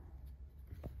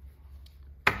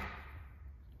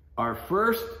Our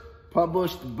first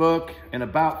published book in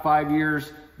about 5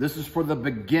 years. This is for the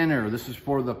beginner. This is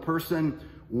for the person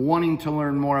wanting to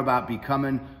learn more about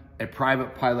becoming a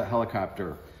private pilot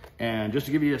helicopter. And just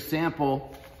to give you a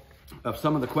sample of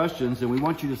some of the questions, and we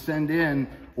want you to send in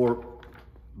or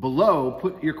below,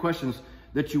 put your questions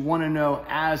that you want to know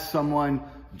as someone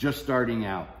just starting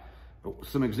out.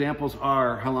 Some examples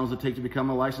are, how long does it take to become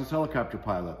a licensed helicopter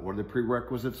pilot? What are the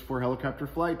prerequisites for helicopter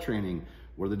flight training?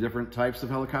 What are the different types of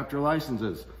helicopter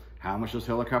licenses? How much does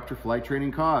helicopter flight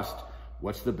training cost?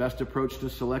 What's the best approach to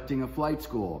selecting a flight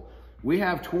school? We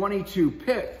have 22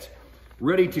 picked,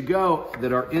 ready to go,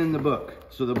 that are in the book.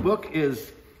 So the book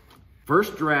is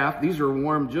first draft. These are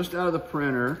warm just out of the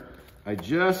printer. I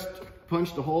just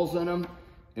punched the holes in them,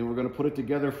 and we're gonna put it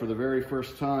together for the very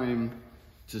first time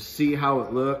to see how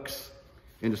it looks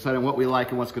and decide on what we like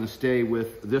and what's gonna stay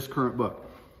with this current book.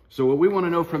 So what we wanna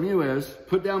know from you is,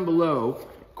 put down below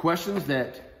questions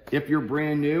that, if you're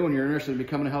brand new and you're interested in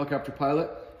becoming a helicopter pilot,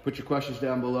 put your questions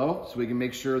down below so we can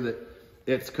make sure that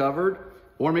it's covered.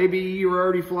 Or maybe you're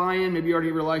already flying, maybe you already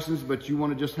have your license, but you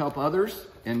wanna just help others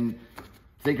and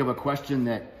think of a question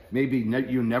that maybe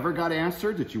you never got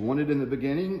answered, that you wanted in the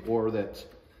beginning, or that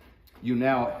you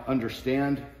now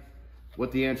understand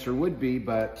what the answer would be,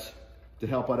 but to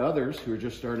help out others who are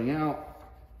just starting out,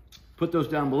 put those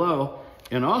down below.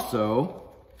 And also,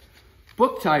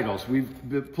 book titles. We've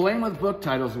been playing with book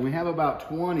titles, and we have about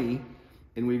 20,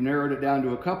 and we've narrowed it down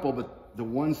to a couple, but the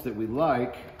ones that we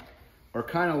like are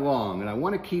kind of long. And I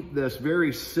want to keep this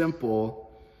very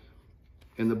simple.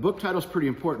 And the book title is pretty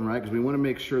important, right? Because we want to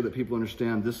make sure that people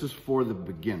understand this is for the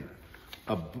beginner.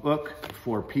 A book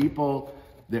for people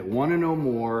that want to know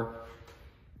more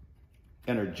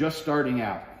and are just starting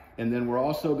out. And then we're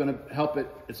also going to help it.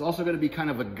 It's also going to be kind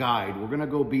of a guide. We're going to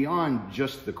go beyond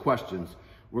just the questions.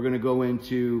 We're going to go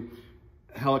into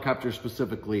helicopters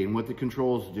specifically and what the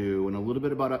controls do, and a little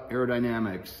bit about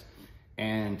aerodynamics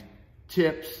and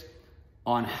tips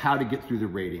on how to get through the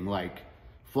rating, like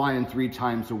flying 3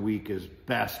 times a week is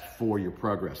best for your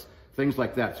progress, things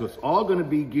like that. So it's all going to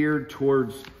be geared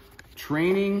towards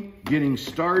training, getting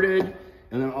started,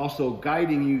 and then also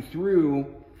guiding you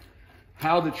through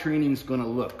how the training's going to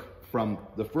look from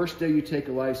the first day you take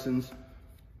a license,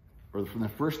 or from the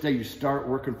first day you start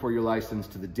working for your license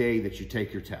to the day that you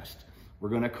take your test. We're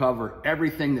going to cover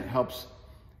everything that helps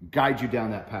guide you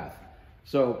down that path.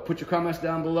 So put your comments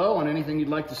down below on anything you'd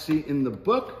like to see in the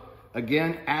book.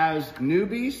 Again, as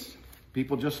newbies,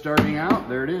 people just starting out,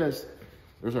 there it is.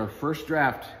 There's our first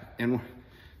draft, and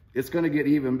it's going to get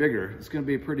even bigger. It's going to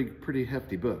be a pretty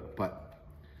hefty book, but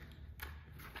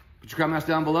put your comments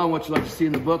down below on what you'd like to see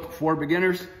in the book for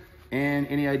beginners, and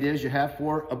any ideas you have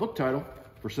for a book title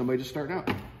for somebody just starting out.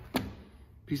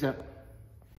 Peace out.